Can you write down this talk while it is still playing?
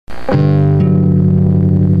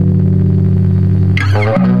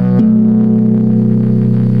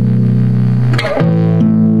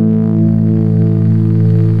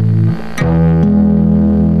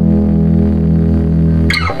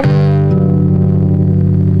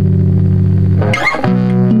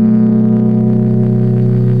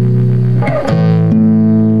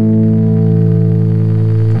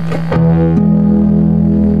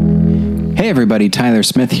Tyler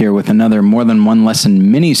Smith here with another More Than One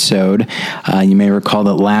Lesson mini-sode. You may recall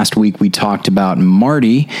that last week we talked about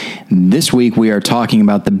Marty. This week we are talking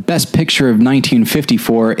about the best picture of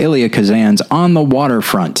 1954, Elia Kazan's On the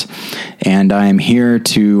Waterfront. And I am here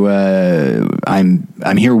to I'm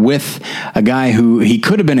here with a guy who he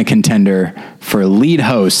could have been a contender for lead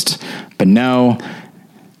host, but no.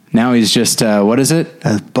 Now he's just, what is it?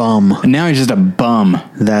 A bum. Now he's just a bum.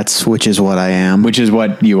 Which is what I am. Which is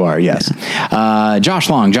what you are, yes. Josh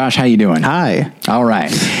Long. Josh, how you doing? Hi. All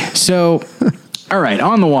right. So, all right,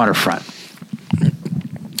 On the Waterfront.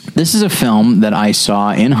 This is a film that I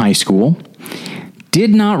saw in high school.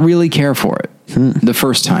 Did not really care for it the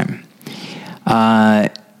first time. I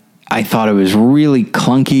thought it was really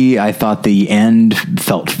clunky. I thought the end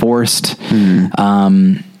felt forced.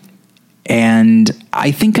 And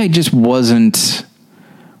I think I just wasn't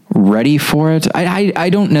ready for it. I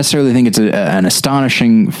don't necessarily think it's an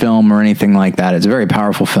astonishing film or anything like that. It's a very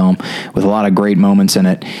powerful film with a lot of great moments in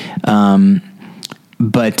it.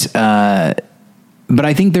 But I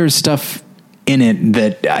think there's stuff in it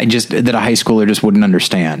that that a high schooler just wouldn't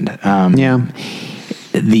understand.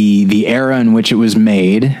 The era in which it was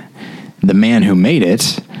made, the man who made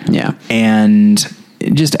it. Yeah. And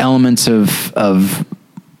just elements of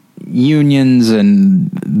unions and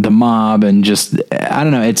the mob and just, I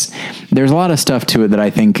don't know, there's a lot of stuff to it that I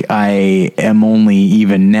think I am only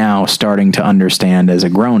even now starting to understand as a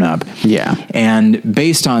grown-up. Yeah. And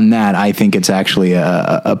based on that, I think it's actually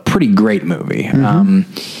a pretty great movie.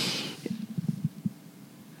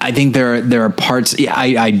 I think there are parts,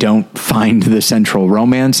 I don't find the central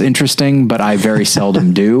romance interesting, but I very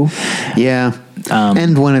seldom do. Yeah.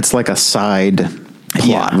 And when it's like a side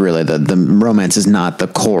plot, really, the romance is not the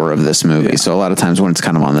core of this movie. So a lot of times when it's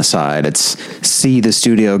kind of on the side, it's the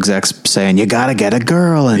studio execs saying, you got to get a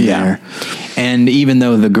girl in there. And even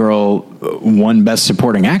though the girl won Best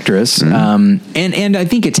Supporting Actress, and I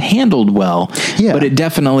think it's handled well, but it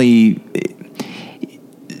definitely...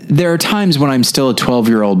 There are times when I'm still a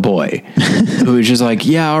 12-year-old boy who is just like,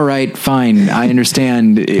 yeah, all right, fine, I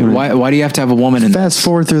understand. Why do you have to have a woman in Fast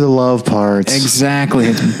forward through the love parts. Exactly.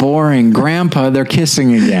 It's boring. Grandpa, they're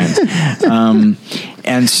kissing again.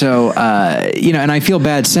 And so, and I feel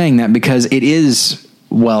bad saying that because it is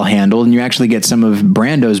well handled and you actually get some of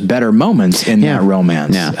Brando's better moments in that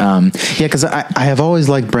romance. Yeah. Because I have always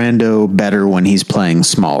liked Brando better when he's playing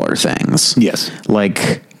smaller things. Yes.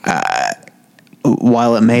 Like...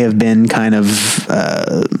 while it may have been kind of,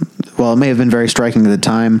 it may have been very striking at the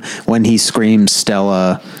time when he screams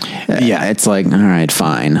Stella. It's like, all right,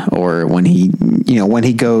 fine. Or when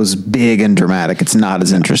he goes big and dramatic, it's not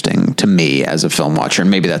as interesting to me as a film watcher. And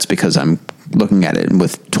maybe that's because I'm looking at it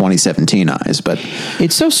with 2017 eyes, but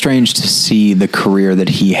it's so strange to see the career that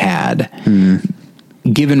he had,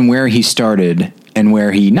 given where he started and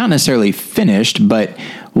where he not necessarily finished, but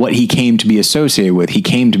what he came to be associated with. He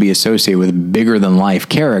came to be associated with bigger than life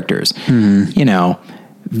characters.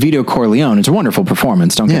 Vito Corleone, it's a wonderful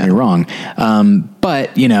performance, don't get me wrong.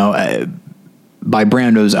 But by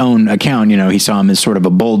Brando's own account, he saw him as sort of a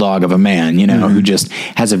bulldog of a man, who just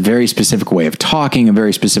has a very specific way of talking, a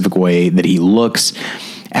very specific way that he looks,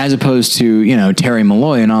 as opposed to, Terry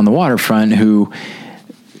Malloy in On the Waterfront, who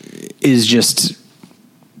is just...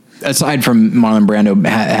 Aside from Marlon Brando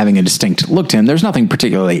having a distinct look to him, there's nothing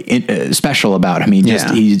particularly special about him.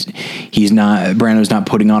 He's not, Brando's not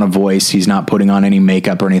putting on a voice. He's not putting on any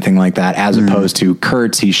makeup or anything like that. As opposed to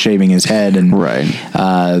Kurtz, he's shaving his head and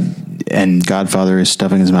and Godfather is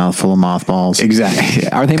stuffing his mouth full of mothballs. Exactly.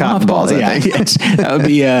 Are they mothballs? Yeah, that would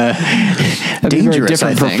be a very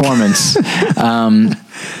different performance.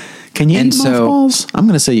 Can you eat mothballs? I'm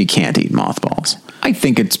going to say you can't eat mothballs. I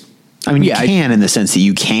think it's. I mean, you can in the sense that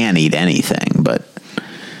you can eat anything, but...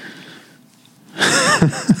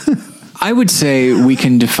 I would say we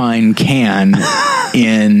can define can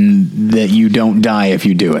in that you don't die if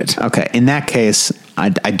you do it. Okay, in that case, I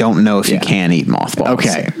don't know if you can eat mothballs.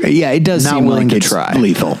 Okay, yeah, it does seem like it's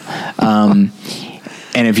lethal. And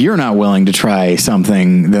if you're not willing to try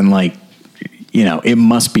something, then it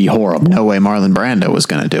must be horrible. No way Marlon Brando was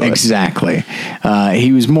going to do it. Exactly.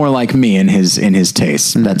 He was more like me in his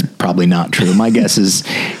tastes. That's probably not true. My guess is,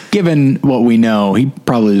 given what we know, he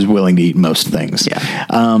probably is willing to eat most things. Yeah.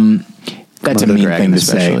 That's Komodo a mean thing to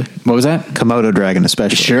especially. Say. What was that? Komodo dragon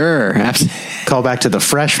especially. Sure. Call back to The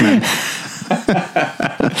Freshman.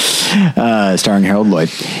 Starring Harold Lloyd.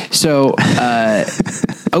 So,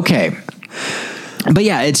 okay. But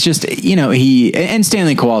yeah, it's just, he and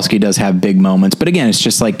Stanley Kowalski does have big moments, but again, it's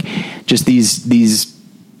just these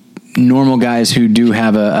normal guys who do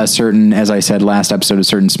have a certain, as I said last episode, a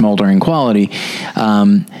certain smoldering quality.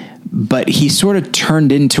 but he sort of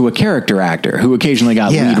turned into a character actor who occasionally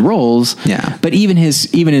got lead roles. Yeah. But even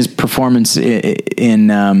his performance in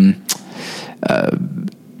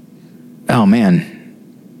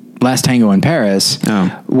Last Tango in Paris,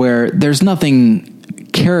 where there's nothing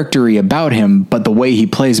charactery about him, but the way he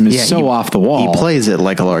plays him is off the wall. He plays it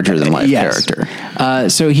like a larger than life character.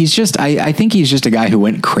 So he's just, I think he's just a guy who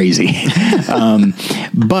went crazy.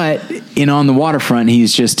 But in On the Waterfront,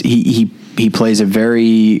 he's just, he plays a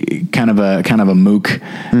very kind of a mook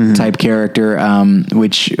type character,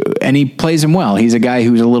 and he plays him well. He's a guy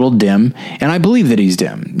who's a little dim, and I believe that he's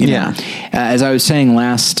dim. You know? As I was saying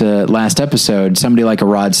last episode, somebody like a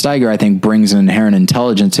Rod Steiger, I think, brings an inherent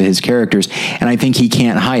intelligence to his characters, and I think he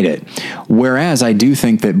can't hide it. Whereas I do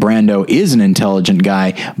think that Brando is an intelligent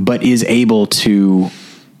guy, but is able to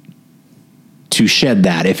shed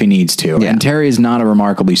that if he needs to. Yeah. And Terry is not a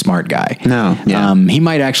remarkably smart guy. No. Yeah. He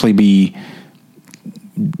might actually be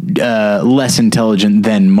less intelligent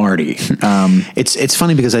than Marty. It's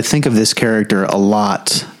funny because I think of this character a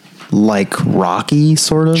lot like Rocky,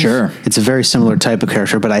 sort of. Sure. It's a very similar type of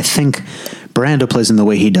character, but I think Brando plays in the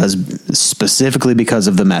way he does specifically because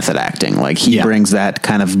of the method acting. Like, he brings that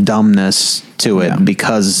kind of dumbness to it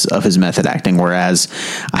because of his method acting, whereas,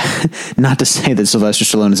 not to say that Sylvester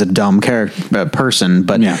Stallone is a dumb person,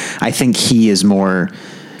 but I think he is more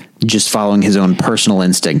just following his own personal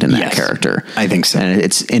instinct in that character. I think so. And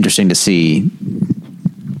it's interesting to see.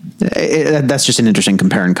 That's just an interesting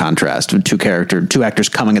compare and contrast of two actors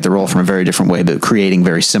coming at the role from a very different way, but creating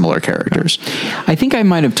very similar characters. I think I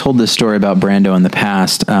might have told this story about Brando in the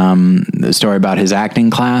past, the story about his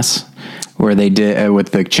acting class where they did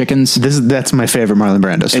with the chickens. That's my favorite Marlon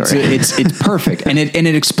Brando story. It's perfect. And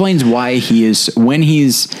it explains why he is, when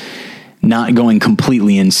he's not going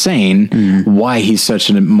completely insane, why he's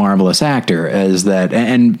such a marvelous actor. As that,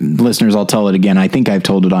 and listeners, I'll tell it again. I think I've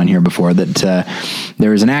told it on here before that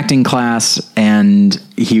there was an acting class, and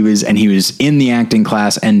he was in the acting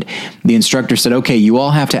class, and the instructor said, "Okay, you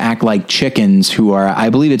all have to act like chickens who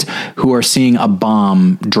are seeing a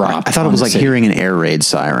bomb drop." I thought it was like hearing an air raid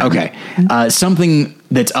siren. Okay, something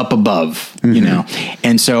that's up above, you know.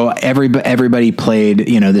 And so everybody played,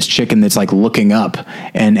 this chicken that's like looking up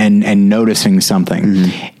and noticing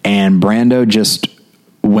something. And Brando just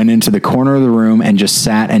went into the corner of the room and just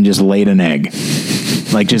sat and just laid an egg.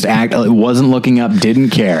 Like, just wasn't looking up, didn't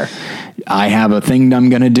care. I have a thing I'm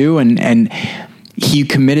going to do. And he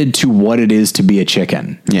committed to what it is to be a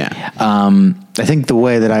chicken. Yeah. I think the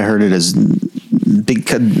way that I heard it is,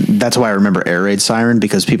 because that's why I remember air raid siren,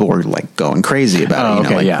 because people were like going crazy about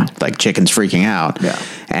it, like chickens freaking out. Yeah.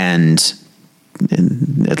 And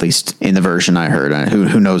at least in the version I heard,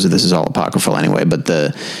 who knows if this is all apocryphal anyway, but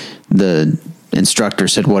the instructor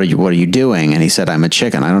said, what are you doing? And he said, "I'm a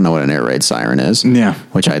chicken. I don't know what an air raid siren is." Yeah.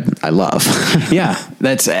 Which I love. Yeah.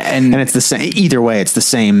 And it's the same, either way, it's the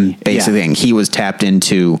same basic thing. He was tapped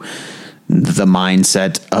into the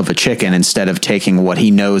mindset of a chicken instead of taking what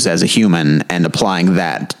he knows as a human and applying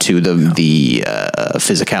that to the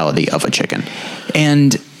physicality of a chicken.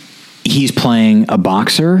 And he's playing a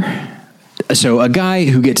boxer. So a guy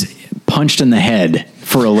who gets punched in the head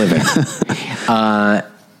for a living.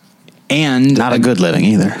 And not a good living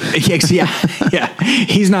either. Yeah.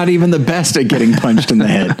 He's not even the best at getting punched in the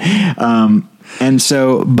head. And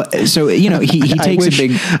so he takes a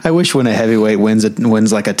big. I wish when a heavyweight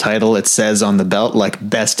wins like a title, it says on the belt like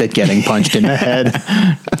best at getting punched in the head.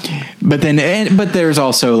 But there's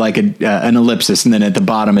also like an ellipsis, and then at the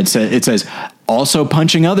bottom it says also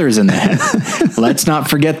punching others in the head. Let's not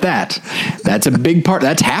forget that. That's a big part.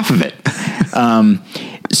 That's half of it.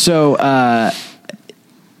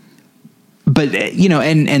 But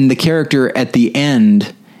and the character at the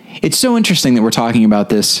end, it's so interesting that we're talking about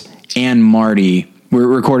this and Marty. We're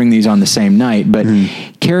recording these on the same night, but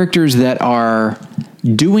characters that are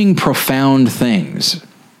doing profound things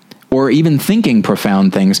or even thinking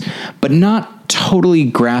profound things, but not totally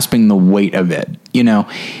grasping the weight of it.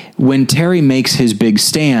 When Terry makes his big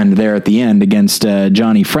stand there at the end against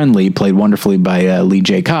Johnny Friendly, played wonderfully by Lee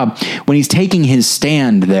J. Cobb, when he's taking his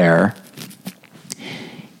stand there,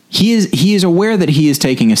 he is aware that he is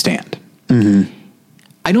taking a stand. Mm-hmm.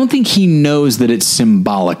 I don't think he knows that it's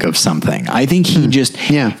symbolic of something. I think he just,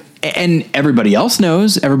 and everybody else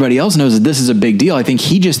knows that this is a big deal. I think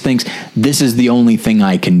he just thinks this is the only thing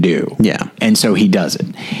I can do. Yeah. And so he does it.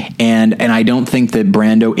 And I don't think that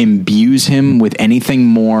Brando imbues him with anything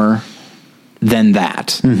more than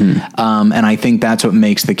that. Mm-hmm. And I think that's what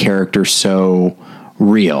makes the character so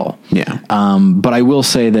real. Yeah. But I will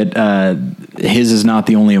say that his is not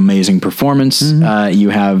the only amazing performance. You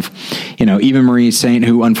have, Eva Marie Saint,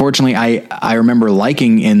 who unfortunately I remember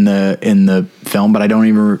liking in the film, but I don't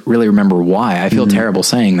even really remember why. I feel terrible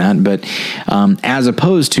saying that, but as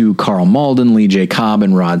opposed to Karl Malden, Lee J. Cobb,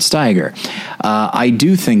 and Rod Steiger, I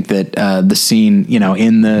do think that the scene,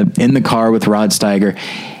 in the car with Rod Steiger,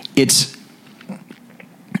 it's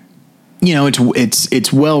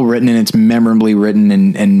well written and it's memorably written,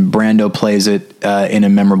 and Brando plays it in a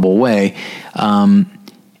memorable way,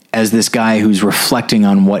 as this guy who's reflecting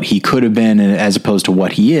on what he could have been as opposed to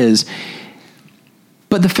what he is.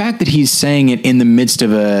 But the fact that he's saying it in the midst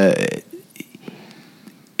of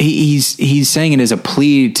he's saying it as a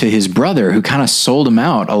plea to his brother who kind of sold him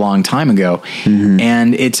out a long time ago.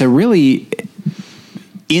 And it's a really,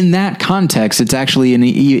 in that context, it's actually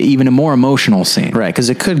even a more emotional scene. Right, because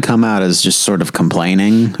it could come out as just sort of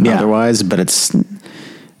complaining otherwise, but it's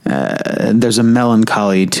there's a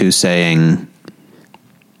melancholy to saying,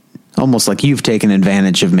 almost like you've taken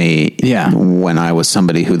advantage of me when I was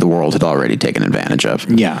somebody who the world had already taken advantage of.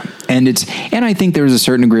 Yeah. And I think there's a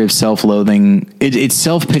certain degree of self-loathing. It's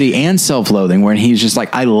self-pity and self-loathing where he's just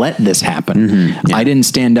like, I let this happen. I didn't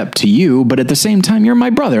stand up to you, but at the same time, you're my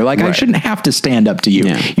brother. Like, I shouldn't have to stand up to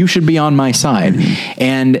you. You should be on my side.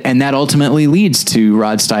 And that ultimately leads to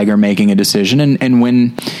Rod Steiger making a decision. And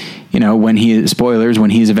when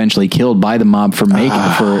he's eventually killed by the mob for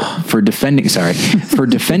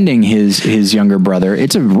defending his younger brother,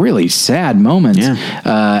 it's a really sad moment.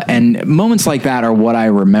 And moments like that are what I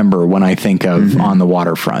remember when I think of On the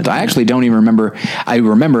Waterfront. I actually don't even remember. I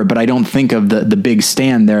remember it, but I don't think of the big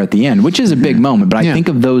stand there at the end, which is a big moment. But I think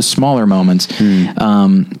of those smaller moments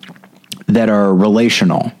that are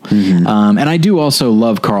relational. And I do also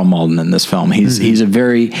love Karl Malden in this film. He's a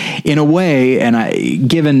very, in a way, and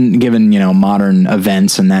given modern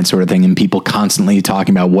events and that sort of thing, and people constantly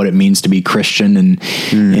talking about what it means to be Christian and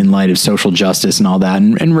in light of social justice and all that,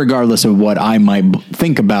 and regardless of what I might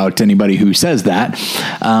think about anybody who says that,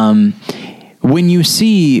 when you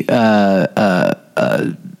see Karl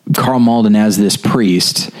Malden as this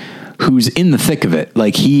priest who's in the thick of it,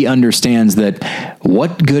 like he understands that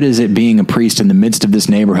what good is it being a priest in the midst of this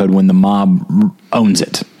neighborhood when the mob owns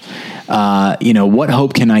it? What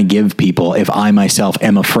hope can I give people if I myself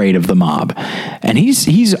am afraid of the mob? And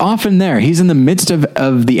he's often there. He's in the midst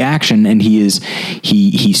of the action, and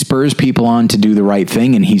he spurs people on to do the right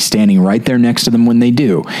thing, and he's standing right there next to them when they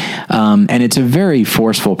do. And it's a very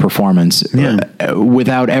forceful performance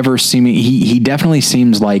without ever seeming, he definitely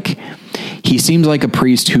seems like a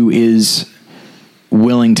priest who is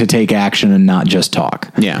willing to take action and not just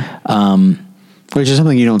talk. Which is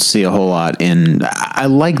something you don't see a whole lot in. I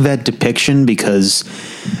like that depiction because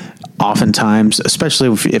oftentimes, especially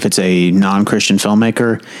if it's a non-Christian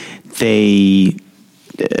filmmaker, the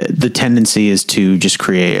tendency is to just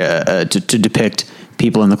create to depict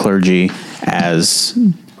people in the clergy as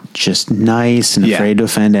just nice and afraid to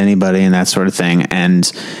offend anybody and that sort of thing. And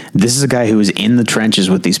this is a guy who is in the trenches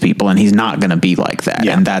with these people, and he's not going to be like that.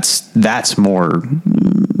 And that's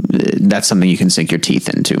something you can sink your teeth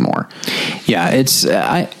into more. It's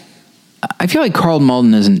I feel like Karl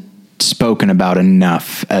Malden isn't spoken about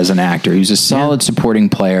enough as an actor. He's a solid supporting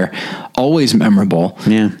player, always memorable,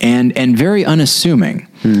 and very unassuming.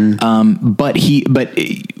 But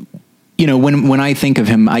when I think of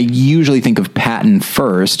him, I usually think of Patton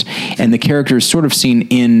first, and the character is sort of seen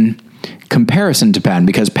in comparison to Patton,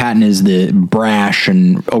 because Patton is the brash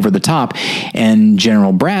and over the top, and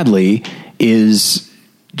General Bradley is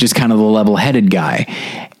just kind of the level-headed guy.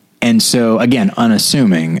 And so, again,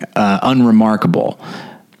 unassuming, unremarkable.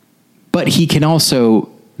 But he can also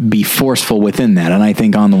be forceful within that, and I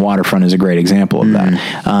think On the Waterfront is a great example of that.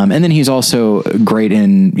 And then he's also great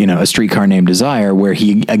in A Streetcar Named Desire, where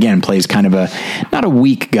he, again, plays kind of not a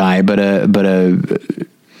weak guy, but a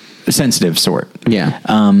sensitive sort.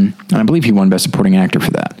 And I believe he won Best Supporting Actor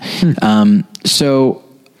for that. On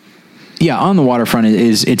the Waterfront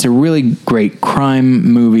it's a really great crime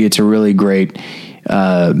movie. It's a really great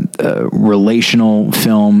relational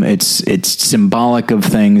film. It's symbolic of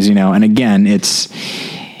things, and again,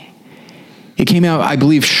 it came out, I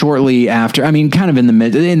believe, shortly after. I mean, kind of in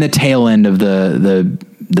the tail end of the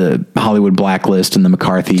Hollywood blacklist and the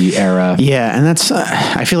McCarthy era. Yeah, and that's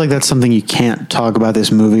I feel like that's something you can't talk about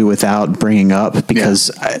this movie without bringing up,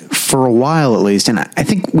 because for a while at least, and I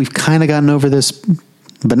think we've kind of gotten over this,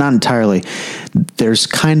 but not entirely. There's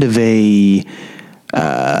kind of a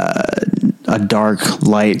dark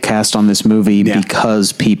light cast on this movie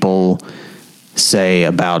because people say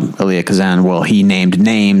about Elia Kazan, well, he named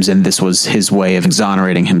names and this was his way of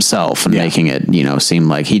exonerating himself and making it, seem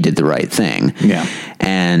like he did the right thing. Yeah.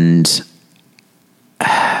 And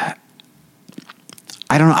I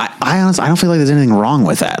don't know. I honestly, I don't feel like there's anything wrong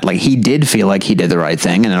with that. Like, he did feel like he did the right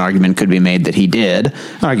thing, and an argument could be made that he did.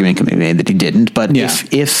 An argument could be made that he didn't. But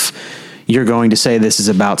if you're going to say this is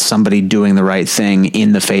about somebody doing the right thing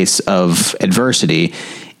in the face of adversity,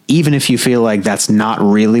 even if you feel like that's not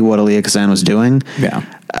really what Elia Kazan was doing,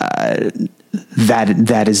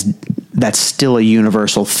 that's still a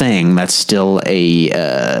universal thing. That's still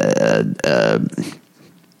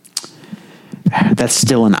that's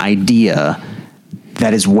still an idea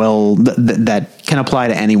that is that can apply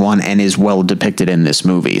to anyone and is well depicted in this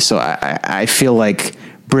movie. So I feel like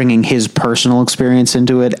bringing his personal experience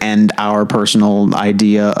into it and our personal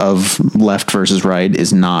idea of left versus right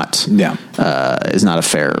is not a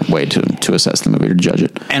fair way to assess the movie or judge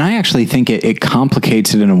it. And I actually think it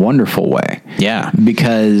complicates it in a wonderful way. Yeah,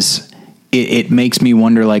 because it makes me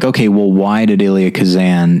wonder, like, okay, well, why did Elia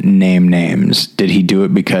Kazan name names? Did he do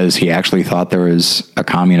it because he actually thought there was a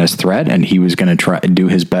communist threat and he was going to try do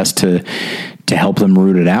his best to help them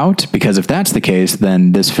root it out? Because if that's the case,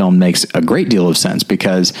 then this film makes a great deal of sense,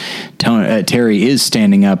 because Terry is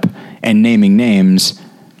standing up and naming names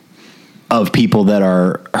of people that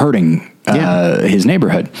are hurting his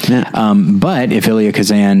neighborhood. Yeah. But if Elia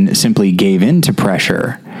Kazan simply gave in to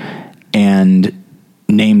pressure and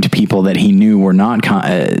named people that he knew were not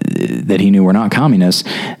communists,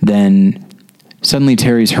 then suddenly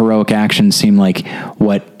Terry's heroic actions seem like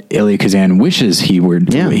what Elia Kazan wishes he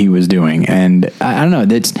was doing. And I don't know,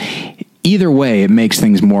 that's either way, it makes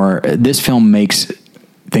things more, this film makes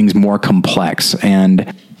things more complex. And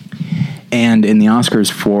in the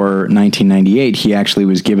Oscars for 1998, he actually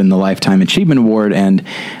was given the Lifetime Achievement Award, and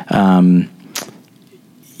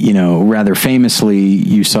rather famously,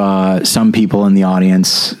 you saw some people in the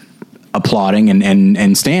audience applauding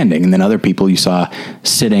and standing, and then other people you saw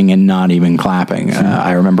sitting and not even clapping.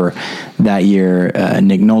 I remember that year,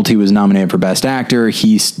 Nick Nolte was nominated for Best Actor.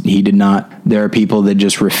 He did not. There are people that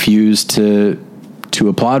just refused to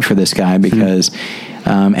applaud for this guy because,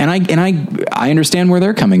 and I understand where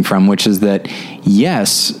they're coming from, which is that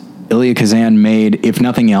yes, Elia Kazan made, if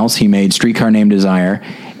nothing else, he made Streetcar Named Desire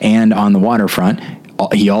and On the Waterfront.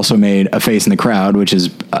 He also made A Face in the Crowd, which is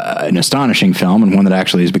an astonishing film and one that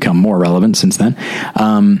actually has become more relevant since then.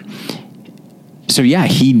 So yeah,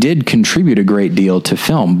 he did contribute a great deal to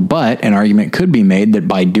film, but an argument could be made that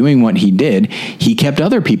by doing what he did, he kept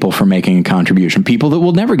other people from making a contribution, people that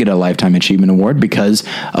will never get a Lifetime Achievement Award because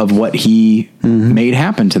of what he made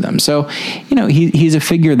happen to them. So, he's a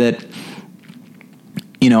figure that,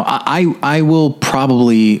 I will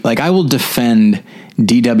probably, I will defend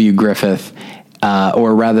D.W. Griffith,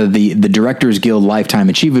 or rather the Directors Guild Lifetime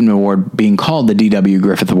Achievement Award being called the D.W.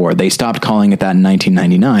 Griffith Award. They stopped calling it that in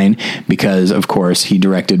 1999 because, of course, he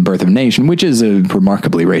directed Birth of a Nation, which is a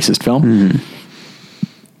remarkably racist film.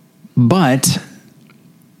 But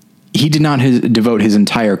he did not devote his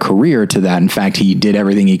entire career to that. In fact, he did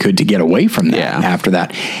everything he could to get away from that after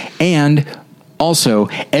that. And also,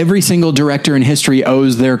 every single director in history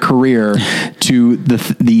owes their career to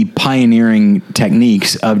the pioneering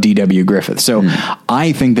techniques of D.W. Griffith. So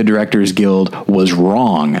I think the Directors Guild was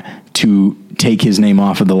wrong to take his name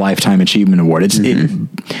off of the Lifetime Achievement Award.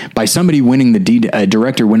 By somebody winning a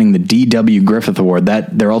director winning the D.W. Griffith Award,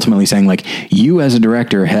 that they're ultimately saying, like, you as a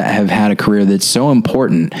director have had a career that's so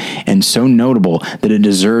important and so notable that it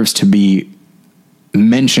deserves to be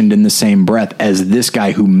mentioned in the same breath as this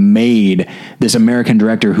guy who made this American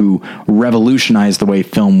director who revolutionized the way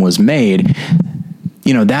film was made.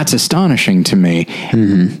 That's astonishing to me.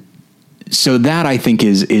 So that, I think,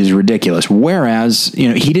 is ridiculous. Whereas,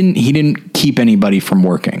 he didn't keep anybody from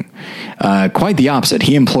working. Quite the opposite.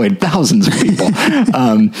 He employed thousands of people.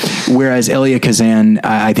 Whereas Elia Kazan,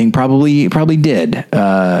 I think probably did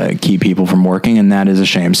keep people from working, and that is a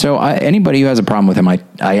shame. So anybody who has a problem with him,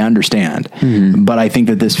 I understand. But I think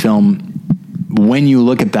that this film, when you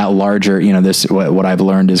look at that larger, this, what I've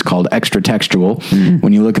learned is called extra textual.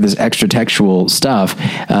 When you look at this extra textual stuff,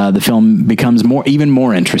 the film becomes even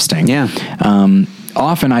more interesting. Yeah.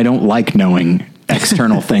 Often I don't like knowing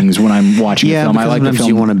external things when I'm watching a film. I like the film.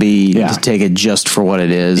 You want to just take it just for what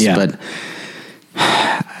it is, but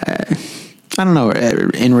I don't know.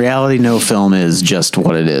 In reality, no film is just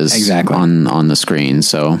what it is exactly on the screen.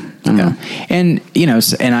 So I don't know. And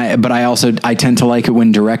I tend to like it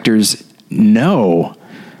when directors know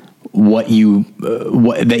what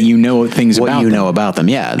things about them.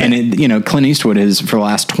 Yeah. And Clint Eastwood is, for the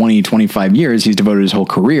last 20, 25 years, he's devoted his whole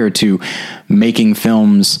career to making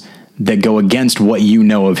films that go against what you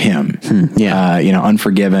know of him.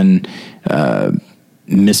 Unforgiven,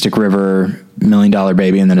 Mystic River, $1 Million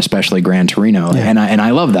Baby, and then especially Gran Torino. Yeah. And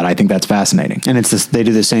I love that. I think that's fascinating. And they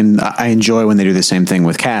do the same. I enjoy when they do the same thing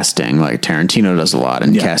with casting, like Tarantino does a lot,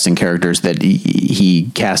 and casting characters that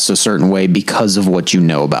he casts a certain way because of what you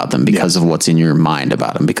know about them, because of what's in your mind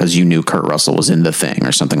about them, because you knew Kurt Russell was in The Thing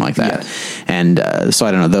or something like that. Yeah. And so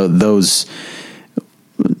I don't know, those.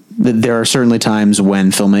 There are certainly times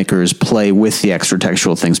when filmmakers play with the extra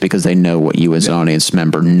textual things because they know what you as an audience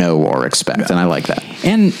member know or expect, and I like that.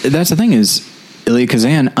 And that's the thing is, Elia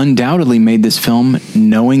Kazan undoubtedly made this film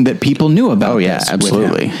knowing that people knew about this.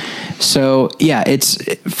 Absolutely. So, it's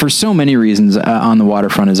for so many reasons, On the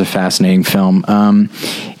Waterfront is a fascinating film.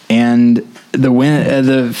 And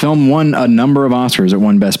the film won a number of Oscars. It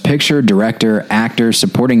won Best Picture, Director, Actor,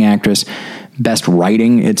 Supporting Actress, Best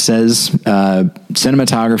Writing, it says,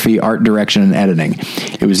 Cinematography, Art Direction, and Editing.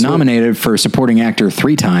 It was nominated for Supporting Actor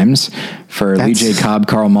 3 times for Lee J. Cobb,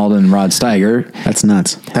 Carl Malden, and Rod Steiger. That's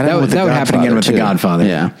nuts. That would happen again with The Godfather.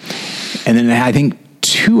 Yeah. And then I think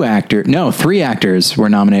 3 actors were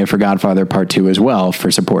nominated for Godfather Part 2 as well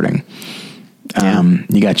for supporting.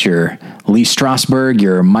 You got your Lee Strasberg,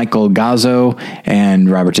 your Michael Gazzo, and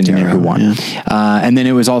Robert De Niro, who won. Yeah. And then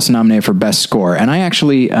it was also nominated for Best Score. And I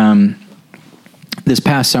actually, this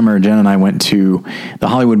past summer, Jen and I went to the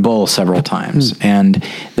Hollywood Bowl several times. And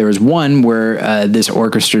there was one where this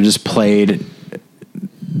orchestra just played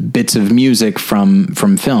bits of music from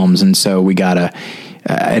films. And so we got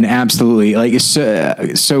an absolutely, like,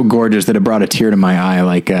 so gorgeous that it brought a tear to my eye,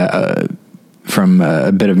 like from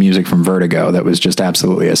a bit of music from Vertigo that was just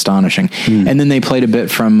absolutely astonishing. And then they played a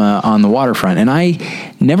bit from On the Waterfront, and I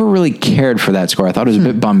never really cared for that score. I thought it was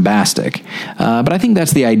a bit bombastic, but I think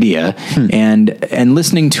that's the idea. And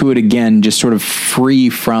listening to it again, just sort of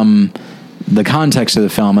free from the context of the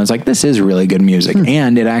film, I was like, this is really good music,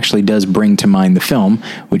 and it actually does bring to mind the film,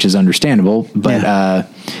 which is understandable. But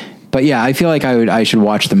I feel like I should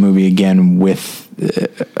watch the movie again with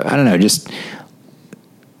I don't know, just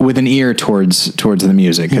with an ear towards the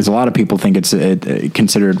music, because a lot of people think it's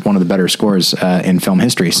considered one of the better scores in film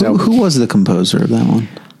history. So who was the composer of that one?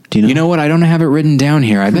 Do you know? You know what? I don't have it written down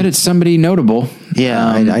here. I bet it's somebody notable.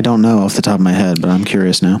 Yeah, I don't know off the top of my head, but I'm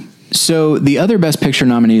curious now. So the other Best Picture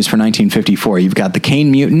nominees for 1954, you've got The Caine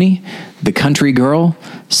Mutiny, The Country Girl,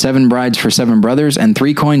 Seven Brides for Seven Brothers, and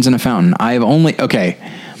Three Coins in a Fountain.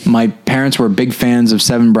 My parents were big fans of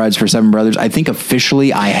Seven Brides for Seven Brothers. I think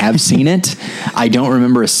officially I have seen it. I don't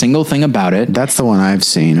remember a single thing about it. That's the one I've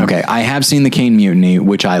seen. Okay, I have seen The Caine Mutiny,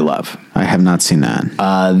 which I love. I have not seen that.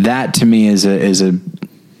 That to me is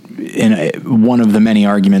one of the many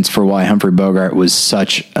arguments for why Humphrey Bogart was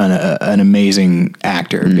such an amazing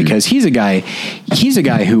actor, because he's a guy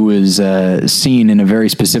who was seen in a very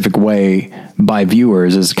specific way by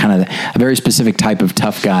viewers as kind of a very specific type of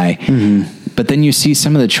tough guy. But then you see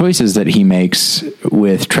some of the choices that he makes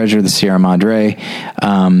with Treasure of the Sierra Madre,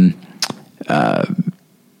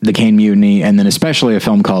 The Caine Mutiny, and then especially a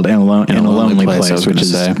film called In a Lonely Place, which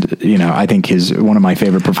is, I think is one of my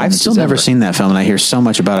favorite performances. I've still never seen that film, and I hear so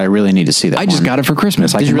much about it. I really need to see that. I just got it for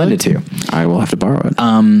Christmas. I can lend it to you. I will have to borrow it.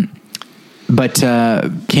 But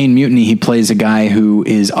Caine Mutiny, he plays a guy who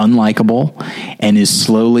is unlikable and is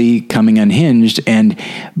slowly coming unhinged. And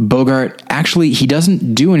Bogart, actually, he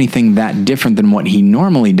doesn't do anything that different than what he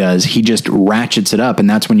normally does. He just ratchets it up. And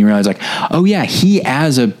that's when you realize, like, oh, yeah, he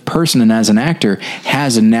as a person and as an actor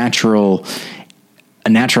has a natural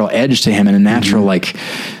edge to him, and a natural, like,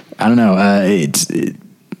 I don't know,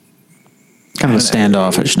 kind of a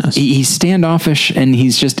standoffishness. He's standoffish, and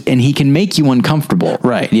he can make you uncomfortable,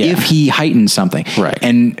 right? Yeah. If he heightens something, right?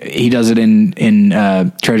 And he does it in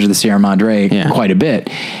Treasure of the Sierra Madre quite a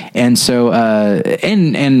bit, and so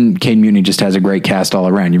and Caine Mutiny just has a great cast all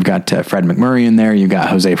around. You've got Fred McMurray in there. You've got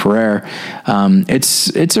Jose Ferrer.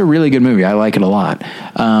 It's a really good movie. I like it a lot.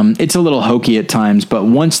 It's a little hokey at times, but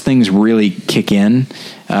once things really kick in,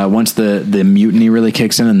 once the mutiny really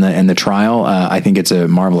kicks in and the trial, I think it's a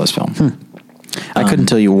marvelous film. I couldn't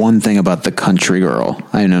tell you one thing about The Country Girl.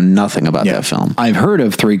 I know nothing about that film. I've heard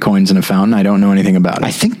of Three Coins in a Fountain. I don't know anything about it.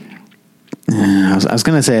 I think I was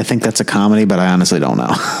going to say I think that's a comedy, but I honestly don't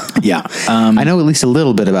know. Yeah, I know at least a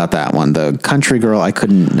little bit about that one. The Country Girl, I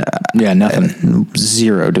couldn't. Nothing.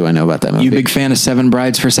 Zero. Do I know about that movie? You a big fan of Seven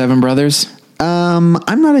Brides for Seven Brothers? I'm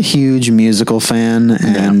not a huge musical fan,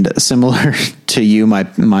 and similar to you,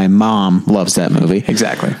 my mom loves that movie.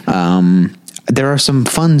 Exactly. There are some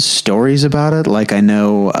fun stories about it. Like I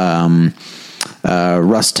know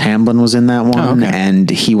Russ Tamblyn was in that one, and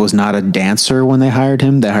he was not a dancer when they hired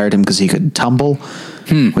him. They hired him because he could tumble,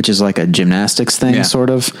 which is like a gymnastics thing, sort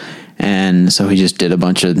of. and so he just did a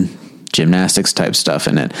bunch of gymnastics type stuff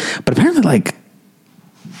in it. But apparently, like,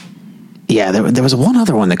 yeah, there was one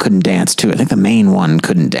other one that couldn't dance too. I think the main one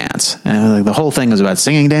couldn't dance. And like the whole thing was about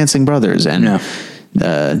singing dancing brothers, and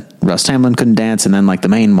Russ Tamblyn couldn't dance, and then like the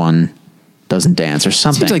main one doesn't dance or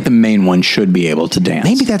something. Seems like the main one should be able to dance.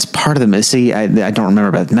 Maybe that's part of the. See, I don't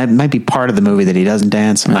remember, but that might be part of the movie that he doesn't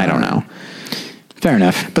dance. I don't know. Fair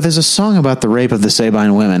enough. But there's a song about the rape of the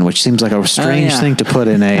Sabine women, which seems like a strange thing to put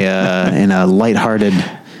in a lighthearted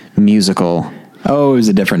musical. Oh, it was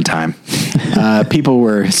a different time. People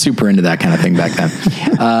were super into that kind of thing back then.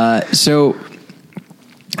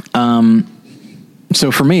 So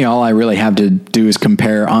for me, all I really have to do is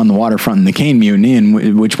compare On the Waterfront and The Caine Mutiny,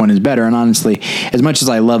 and which one is better. And honestly, as much as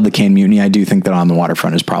I love The Caine Mutiny, I do think that On the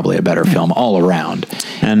Waterfront is probably a better film all around.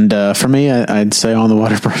 And for me, I'd say On the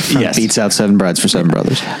Waterfront beats out Seven Brides for Seven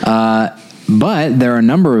Brothers. But there are a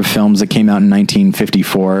number of films that came out in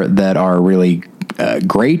 1954 that are really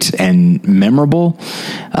great and memorable.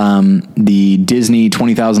 The Disney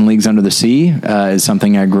 20,000 Leagues Under the Sea is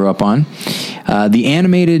something I grew up on. The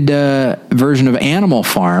animated version of Animal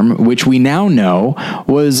Farm, which we now know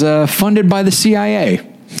was funded by the CIA.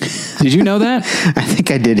 Did you know that? I think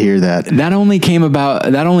I did hear that. That only came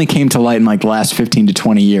to light in like the last 15 to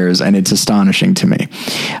 20 years, and it's astonishing to me.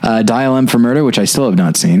 Dial M for Murder, which I still have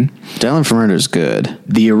not seen. Dial M for Murder is good.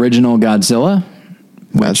 The original Godzilla,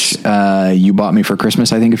 which you bought me for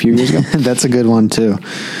Christmas, I think, a few years ago. That's a good one, too.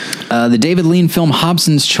 The David Lean film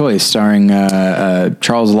Hobson's Choice, starring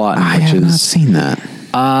Charles Lawton. I have not seen that.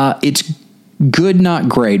 It's good, not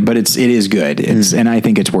great, but it is good. And I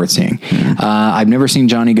think it's worth seeing. I've never seen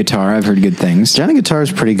Johnny Guitar. I've heard good things. Johnny Guitar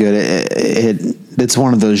is pretty good. It's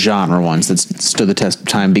one of those genre ones that stood the test of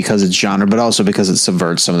time because it's genre, but also because it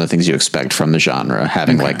subverts some of the things you expect from the genre,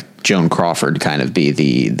 having like Joan Crawford kind of be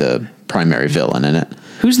the primary villain in it.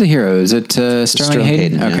 Who's the hero? Is it Sterling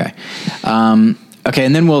Hayden? Okay. Yeah. Okay,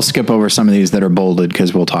 and then we'll skip over some of these that are bolded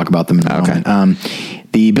because we'll talk about them in a moment.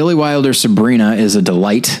 The Billy Wilder Sabrina is a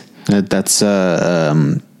delight. That's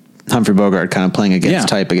Humphrey Bogart kind of playing against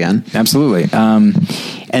type again. Absolutely.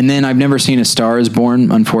 And then I've never seen A Star Is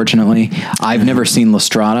Born, unfortunately. I've never seen La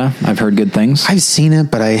Strada. I've heard good things. I've seen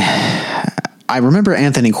it, but I remember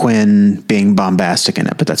Anthony Quinn being bombastic in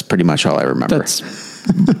it, but that's pretty much all I remember.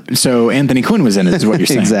 So Anthony Quinn was in it, is what you're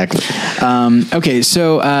saying. Exactly. Okay,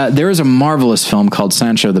 so there is a marvelous film called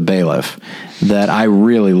Sancho the Bailiff that I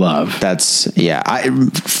really love.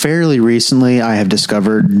 Fairly recently I have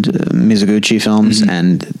discovered Mizoguchi films,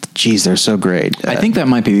 and geez, they're so great. I think that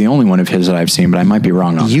might be the only one of his that I've seen, but I might be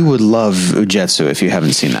wrong on You would love Ujetsu if you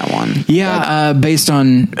haven't seen that one. Yeah, based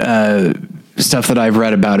on stuff that I've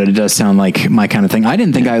read about it, it does sound like my kind of thing. I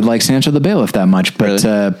didn't think I would like Sancho the Bailiff that much, but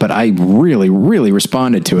but I really, really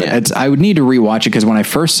responded to it. Yeah. I would need to rewatch it because when I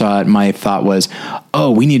first saw it, my thought was,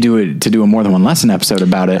 oh, we need to do a More Than One Lesson episode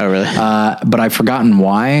about it. Oh, really? But I've forgotten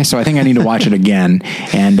why, so I think I need to watch it again,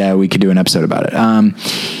 and we could do an episode about it.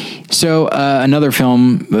 So another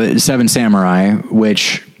film, Seven Samurai,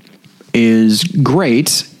 which is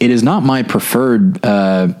great. It is not my preferred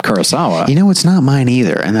Kurosawa. You know, it's not mine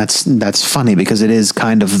either, and that's funny because it is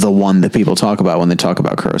kind of the one that people talk about when they talk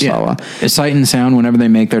about Kurosawa. Yeah. Sight and Sound, whenever they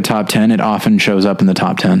make their top 10, it often shows up in the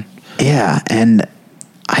top 10. Yeah, and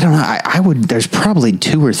I don't know. I would. There's probably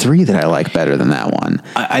 2 or 3 that I like better than that one.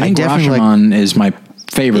 I think Rashomon is my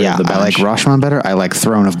favorite of the bunch. I like Rashomon better. I like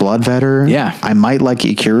Throne of Blood better. Yeah. I might like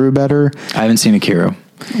Ikiru better. I haven't seen Ikiru.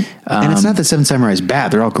 And it's not that Seven Samurai is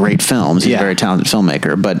bad. They're all great films. He's a very talented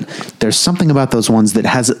filmmaker, but there's something about those ones that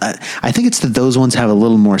has, I think it's that those ones have a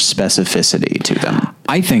little more specificity to them.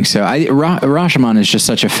 I think so. Rashomon is just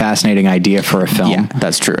such a fascinating idea for a film. Yeah,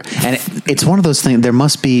 that's true. And it's one of those things, there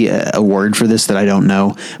must be a word for this that I don't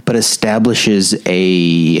know, but establishes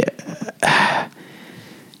a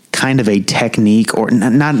kind of a technique, or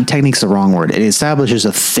not technique's the wrong word. It establishes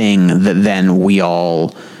a thing that then we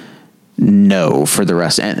all know for the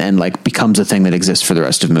rest, and like becomes a thing that exists for the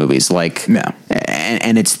rest of movies. Like, yeah.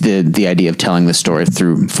 And it's the idea of telling the story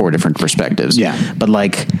through 4 different perspectives. Yeah. But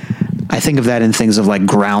like, I think of that in things of like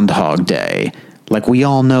Groundhog Day. Like, we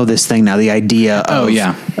all know this thing now, the idea of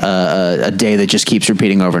a day that just keeps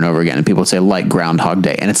repeating over and over again. And people say, like Groundhog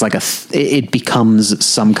Day. And it's like it becomes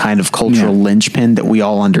some kind of cultural linchpin that we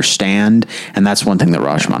all understand. And that's one thing that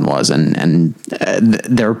Rashomon was. And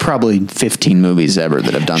there are probably 15 movies ever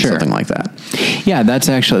that have done something like that. Yeah, that's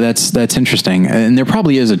actually, that's interesting. And there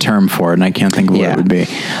probably is a term for it, and I can't think of what it would be.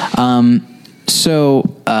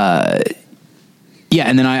 Yeah,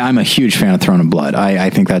 and then I'm a huge fan of Throne of Blood. I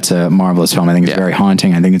think that's a marvelous film. I think it's very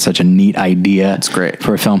haunting. I think it's such a neat idea. It's great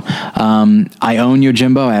for a film. I own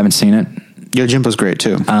Yojimbo. I haven't seen it. Yojimbo's great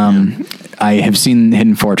too. I have seen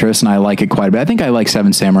Hidden Fortress and I like it quite a bit. I think I like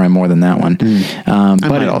Seven Samurai more than that one.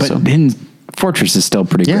 But Hidden Fortress is still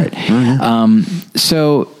pretty great.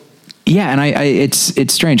 So yeah, and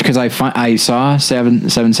it's strange because I saw Seven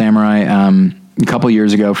Samurai a couple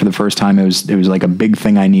years ago for the first time. It was like a big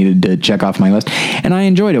thing I needed to check off my list, and I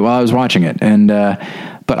enjoyed it while I was watching it. And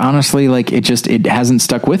but honestly, like it hasn't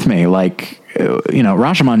stuck with me. Like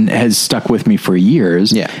Rashomon has stuck with me for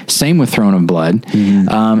years. Yeah. Same with Throne of Blood,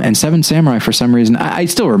 and Seven Samurai for some reason I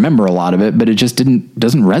still remember a lot of it, but it just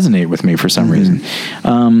doesn't resonate with me for some reason.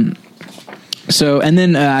 So, and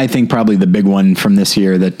then I think probably the big one from this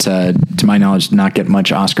year that, to my knowledge, did not get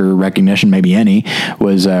much Oscar recognition, maybe any,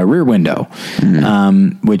 was Rear Window,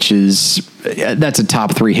 which is that's a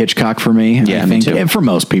top 3 Hitchcock for me. Yeah, I think me too. For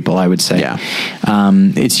most people, I would say. Yeah.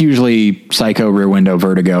 It's usually Psycho, Rear Window,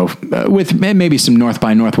 Vertigo, with maybe some North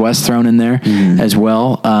by Northwest thrown in there as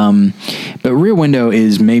well. But Rear Window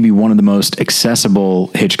is maybe one of the most accessible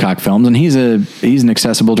Hitchcock films, and he's an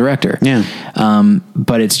accessible director. Yeah.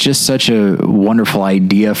 But it's just such a wonderful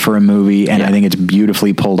idea for a movie, and I think it's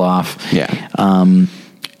beautifully pulled off. Yeah.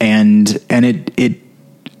 And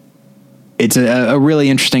it's a really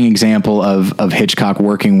interesting example of Hitchcock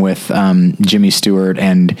working with Jimmy Stewart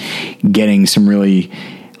and getting some really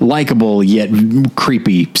likable yet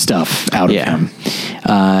creepy stuff out of him.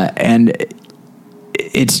 And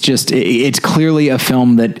it's clearly a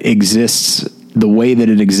film that exists the way that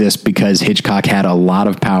it exists because Hitchcock had a lot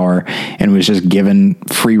of power and was just given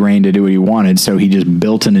free reign to do what he wanted. So he just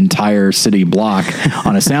built an entire city block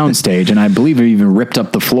on a soundstage, and I believe he even ripped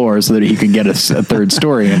up the floor so that he could get a third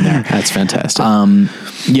story in there. That's fantastic.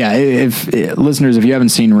 If listeners, if you haven't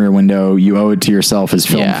seen Rear Window, you owe it to yourself as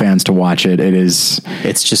film fans to watch it. It's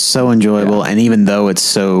just so enjoyable, and even though it's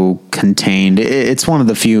so contained, it's one of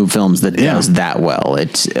the few films that does that well.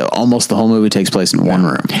 It's almost the whole movie takes place in one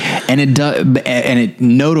room, and it does. And it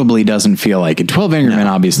notably doesn't feel like it. 12 Angry Men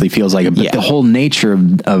obviously feels like it, but the whole nature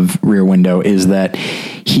of Rear Window is that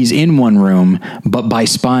he's in one room, but by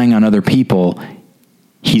spying on other people,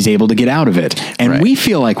 he's able to get out of it. And we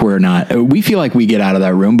feel like we feel like we get out of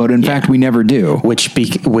that room, but in fact we never do. Which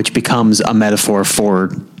becomes a metaphor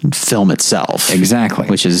for film itself. Exactly.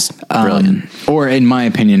 Which is brilliant. Or in my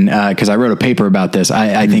opinion, because I wrote a paper about this,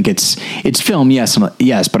 I think it's film, yes,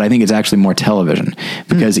 but I think it's actually more television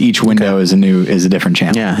because each window is a different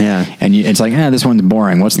channel. Yeah. And it's like, this one's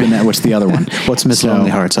boring. What's the other one? What's Miss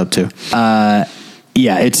Lonely Hearts up to?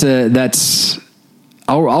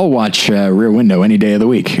 I'll watch Rear Window any day of the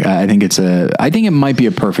week. I think it might be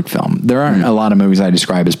a perfect film. There aren't a lot of movies I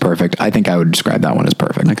describe as perfect. I think I would describe that one as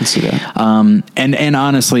perfect. I can see that. And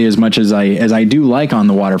honestly, as much as I do like On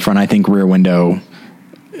the Waterfront, I think Rear Window,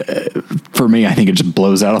 for me, I think it just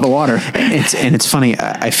blows out of the water. It's funny.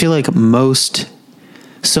 I feel like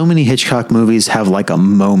so many Hitchcock movies have like a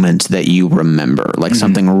moment that you remember, like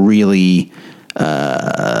something really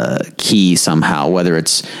key somehow, whether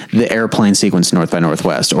it's the airplane sequence North by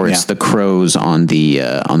Northwest or it's the crows on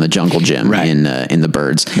the jungle gym in the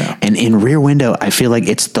Birds. And in Rear Window, I feel like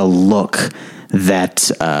it's the look that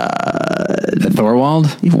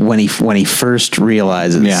Thorwald, when he first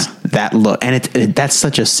realizes that look, and that's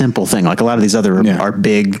such a simple thing. Like a lot of these other are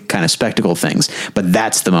big kind of spectacle things, but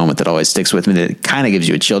that's the moment that always sticks with me. That kind of gives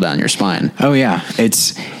you a chill down your spine. Oh yeah,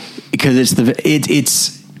 it's because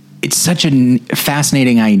it's such a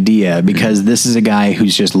fascinating idea because this is a guy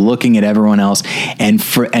who's just looking at everyone else, and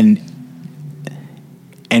for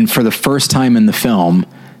the first time in the film,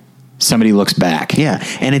 somebody looks back. Yeah,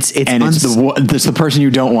 and it's the person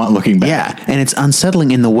you don't want looking back. Yeah, and it's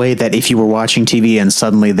unsettling in the way that if you were watching TV and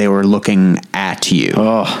suddenly they were looking at you,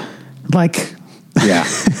 and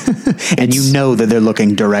you know that they're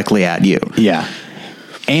looking directly at you. Yeah.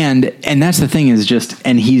 And that's the thing is just,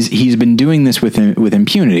 and he's been doing this with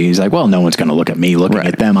impunity. He's like, well, no one's going to look at me looking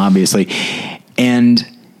at them, obviously. And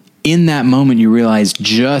in that moment, you realize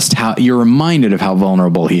just how you're reminded of how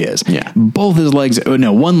vulnerable he is. Yeah. Both his legs,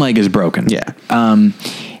 one leg is broken. Yeah.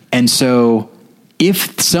 And so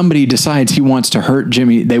if somebody decides they want to hurt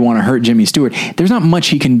Jimmy Stewart, there's not much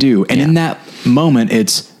he can do. And in that moment,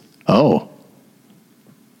 it's,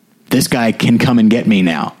 this guy can come and get me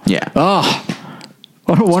now. Yeah. Oh,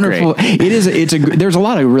 what a wonderful, it is. There's a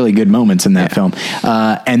lot of really good moments in that film.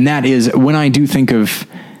 And that is when I do think of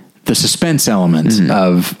the suspense element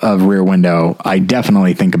of Rear Window, I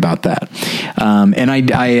definitely think about that. And I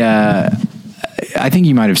I think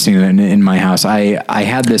you might have seen it in my house. I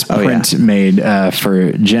had this print made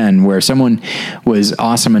for Jen where someone was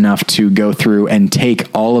awesome enough to go through and take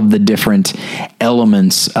all of the different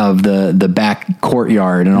elements of the back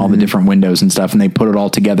courtyard and all the different windows and stuff, and they put it all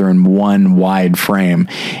together in one wide frame.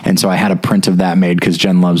 And so I had a print of that made because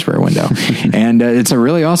Jen loves Rear Window. And it's a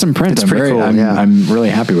really awesome print. It's pretty cool. I'm really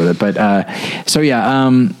happy with it. But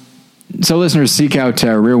so listeners, seek out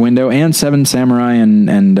Rear Window and Seven Samurai and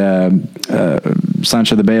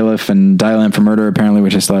Sancho the Bailiff and Dial-M for Murder, apparently,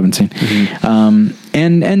 which I still haven't seen.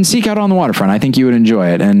 And seek out On the Waterfront. I think you would enjoy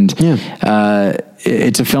it. And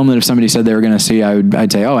it's a film that if somebody said they were going to see,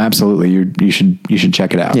 I'd say, oh, absolutely, you should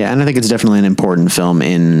check it out. Yeah, and I think it's definitely an important film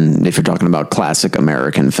if you're talking about classic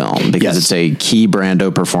American film, because it's a key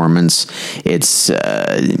Brando performance. It's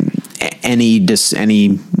any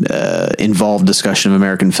involved discussion of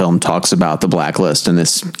American film talks about the blacklist, and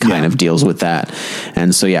this kind of deals with that.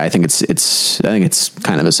 And so, I think it's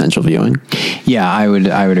kind of essential viewing. Yeah, I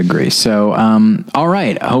would agree. So, all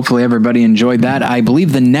right. Hopefully everybody enjoyed that. I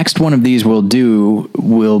believe the next one of these will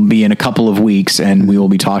be in a couple of weeks, and we will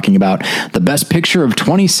be talking about the best picture of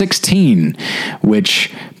 2016,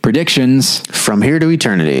 which predictions from here to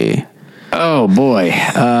eternity. Oh boy.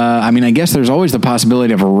 I guess there's always the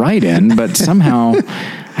possibility of a write-in, but somehow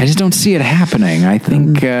I just don't see it happening. I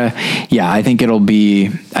think, I think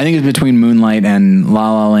it's between Moonlight and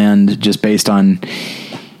La La Land, just based on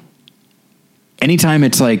anytime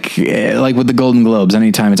it's like with the Golden Globes,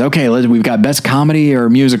 anytime it's okay, we've got best comedy or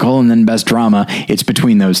musical and then best drama, it's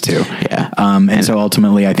between those two. Yeah. And so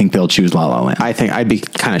ultimately I think they'll choose La La Land. I think I'd be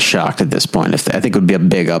kind of shocked at this point. I think it would be a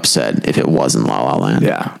big upset if it wasn't La La Land.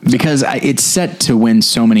 Yeah. Because it's set to win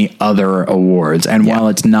so many other awards. And while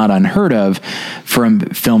it's not unheard of for a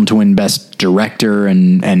film to win best director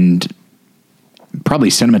and probably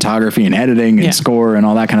cinematography and editing and score and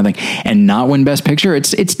all that kind of thing, and not win best picture,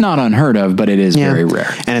 it's not unheard of, but it is very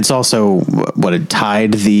rare. And it's also what it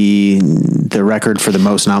tied the record for the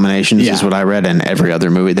most nominations is what I read, and every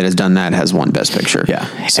other movie that has done that has won best picture.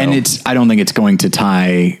 So, and I don't think it's going to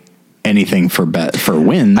tie anything for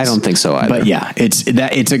wins. I don't think so either. But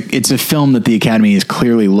it's a film that the Academy is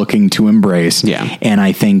clearly looking to embrace. And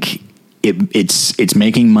I think it's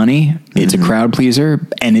making money. It's a crowd pleaser,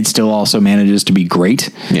 and it still also manages to be great.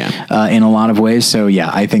 In a lot of ways. So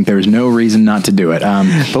I think there's no reason not to do it.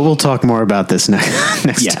 But we'll talk more about this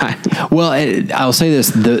next time. Well, I'll say this: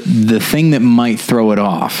 the thing that might throw it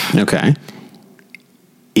off,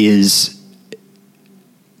 is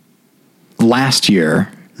last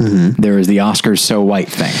year there was the Oscars So White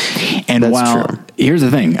thing, and here's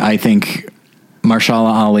the thing, I think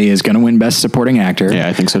Mahershala Ali is going to win Best Supporting Actor. Yeah,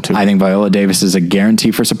 I think so too. I think Viola Davis is a guarantee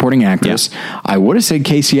for Supporting Actress. I would have said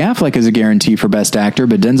Casey Affleck is a guarantee for Best Actor,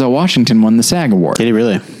 but Denzel Washington won the SAG Award. Did he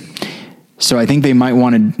really? So I think they might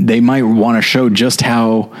want to show just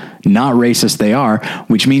how not racist they are,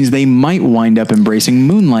 which means they might wind up embracing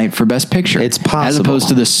Moonlight for Best Picture. It's possible. As opposed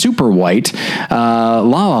to the super white La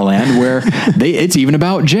La Land, where it's even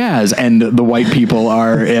about jazz and the white people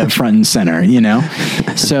are front and center,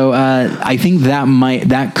 So I think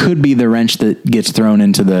that could be the wrench that gets thrown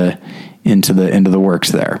into the works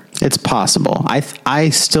there. It's possible. I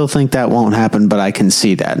still think that won't happen, but I can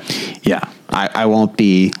see that. Yeah. I won't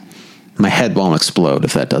be... My head won't explode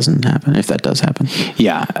if that doesn't happen. If that does happen,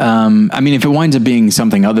 yeah. If it winds up being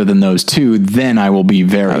something other than those two, then I will be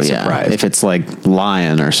very surprised. If it's like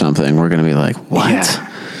Lion or something, we're going to be like, what?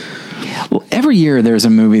 Yeah. Well, every year there's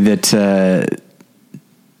a movie that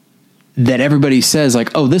everybody says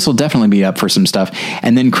like, oh, this will definitely be up for some stuff,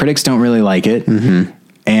 and then critics don't really like it.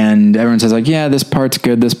 And everyone says like, yeah, this part's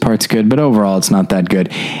good, but overall it's not that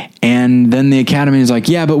good. And then the Academy is like,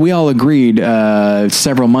 yeah, but we all agreed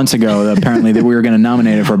several months ago, apparently, that we were going to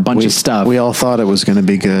nominate it for a bunch of stuff. We all thought it was going to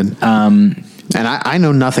be good. And I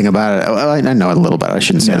know nothing about it. Well, I know a little bit. I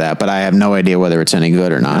shouldn't say that, but I have no idea whether it's any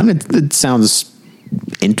good or not. It sounds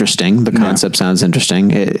interesting. The concept sounds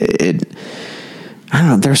interesting. I don't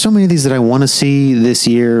know. There are so many of these that I want to see this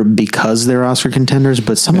year because they're Oscar contenders,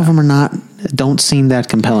 but some of them don't seem that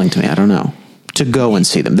compelling to me. I don't know. To go and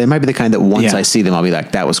see them. They might be the kind that once I see them, I'll be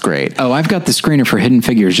like, that was great. Oh, I've got the screener for Hidden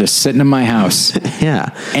Figures just sitting in my house.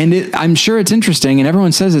 And I'm sure it's interesting and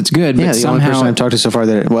everyone says it's good, but the only person I've talked to so far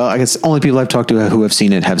I guess only people I've talked to who have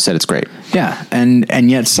seen it have said it's great. Yeah. And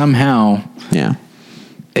yet somehow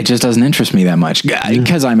it just doesn't interest me that much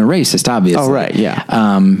because I'm a racist, obviously. Oh, right. Yeah.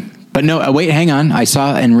 But no, wait, hang on. I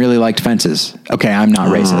saw and really liked Fences. Okay, I'm not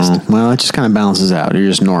racist. Well, it just kind of balances out. You're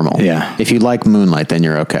just normal. Yeah. If you like Moonlight, then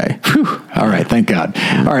you're okay. Whew. All right, thank God.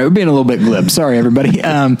 All right, we're being a little bit glib. Sorry, everybody.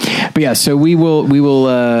 But yeah, so we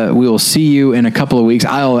will see you in a couple of weeks.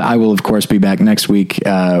 I will of course be back next week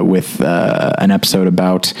with an episode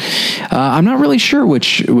about. I'm not really sure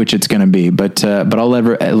which it's going to be, but I'll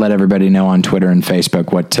let everybody know on Twitter and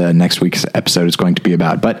Facebook what next week's episode is going to be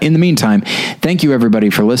about. But in the meantime, thank you everybody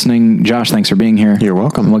for listening. Josh, thanks for being here. You're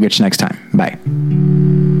welcome. We'll get you next time. Bye.